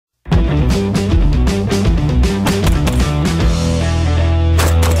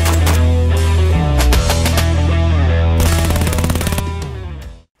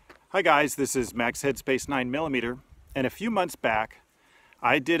Hi guys, this is Max Headspace 9mm, and a few months back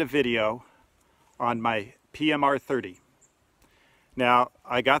I did a video on my PMR30. Now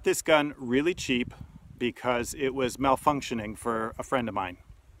I got this gun really cheap because it was malfunctioning for a friend of mine.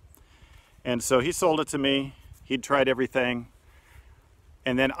 And so he sold it to me, he'd tried everything,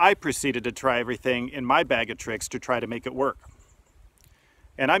 and then I proceeded to try everything in my bag of tricks to try to make it work.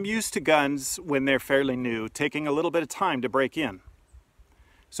 And I'm used to guns, when they're fairly new, taking a little bit of time to break in.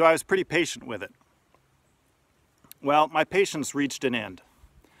 So I was pretty patient with it. Well, my patience reached an end.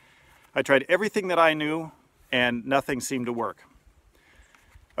 I tried everything that I knew and nothing seemed to work.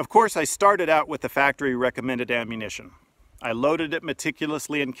 Of course, I started out with the factory recommended ammunition. I loaded it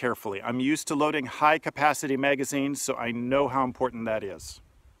meticulously and carefully. I'm used to loading high capacity magazines, so I know how important that is.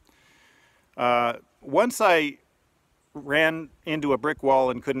 Once I ran into a brick wall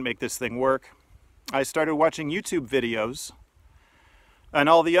and couldn't make this thing work, I started watching YouTube videos and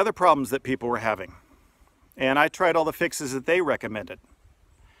all the other problems that people were having. And I tried all the fixes that they recommended.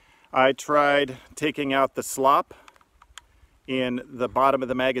 I tried taking out the slop in the bottom of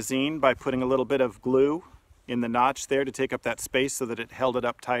the magazine by putting a little bit of glue in the notch there to take up that space so that it held it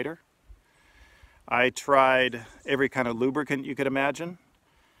up tighter. I tried every kind of lubricant you could imagine.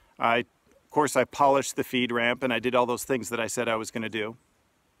 Of course, I polished the feed ramp and I did all those things that I said I was going to do.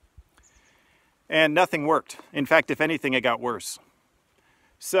 And nothing worked. In fact, if anything, it got worse.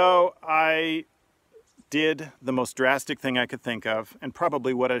 So I did the most drastic thing I could think of, and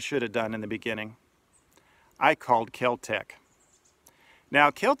probably what I should have done in the beginning. I called Kel-Tec.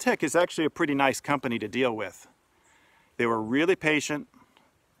 Now, Kel-Tec is actually a pretty nice company to deal with. They were really patient.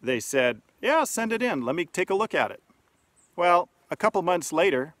 They said, yeah, send it in. Let me take a look at it. Well, a couple months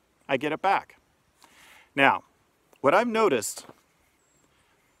later, I get it back. Now, what I've noticed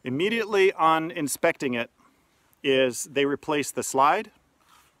immediately on inspecting it is they replaced the slide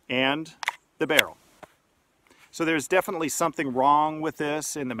and the barrel. So there's definitely something wrong with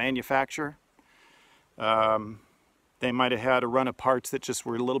this in the manufacture. They might have had a run of parts that just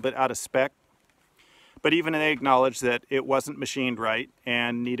were a little bit out of spec. But even they acknowledged that it wasn't machined right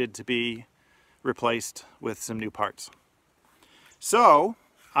and needed to be replaced with some new parts. So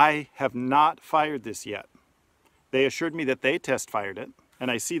I have not fired this yet. They assured me that they test fired it, and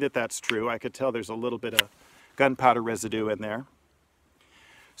I see that that's true. I could tell there's a little bit of gunpowder residue in there.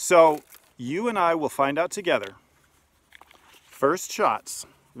 So you and I will find out together, first shots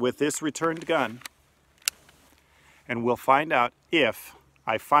with this returned gun, and we'll find out if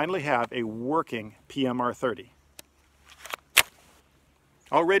I finally have a working PMR30.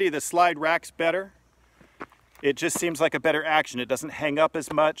 Already the slide rack's better. It just seems like a better action. It doesn't hang up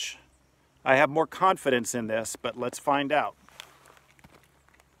as much. I have more confidence in this, but let's find out.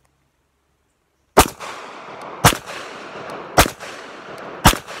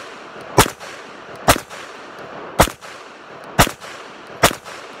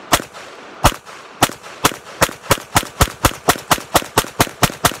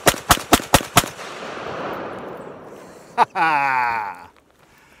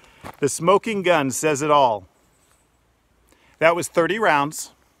 The smoking gun says it all. That was 30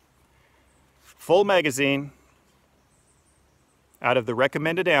 rounds, full magazine, out of the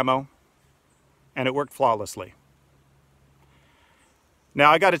recommended ammo, and it worked flawlessly.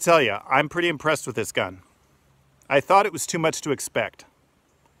 Now I got to tell you, I'm pretty impressed with this gun. I thought it was too much to expect,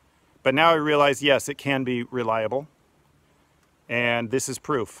 but now I realize, yes, it can be reliable, and this is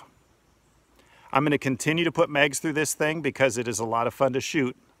proof. I'm going to continue to put mags through this thing because it is a lot of fun to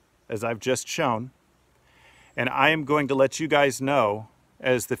shoot, as I've just shown. And I am going to let you guys know,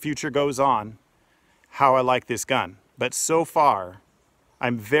 as the future goes on, how I like this gun. But so far,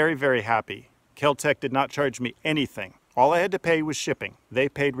 I'm very, very happy. Kel-Tec did not charge me anything. All I had to pay was shipping. They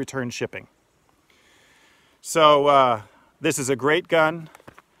paid return shipping. So this is a great gun.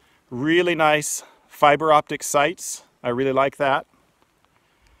 Really nice fiber optic sights. I really like that.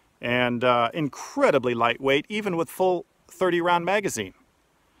 And incredibly lightweight, even with full 30-round magazine.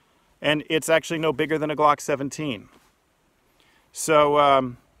 And it's actually no bigger than a Glock 17. So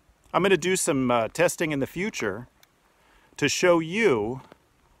I'm going to do some testing in the future to show you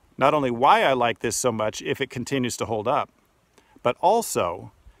not only why I like this so much if it continues to hold up, but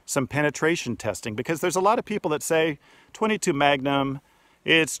also some penetration testing, because there's a lot of people that say 22 Magnum,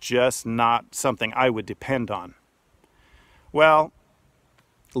 it's just not something I would depend on. Well,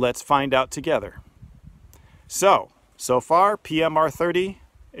 let's find out together. So far, PMR30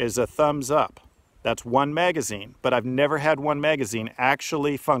 is a thumbs up. That's one magazine, but I've never had one magazine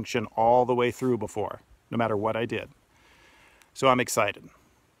actually function all the way through before, no matter what I did. So I'm excited.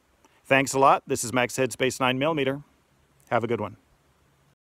 Thanks a lot. This is Max Headspace 9mm. Have a good one.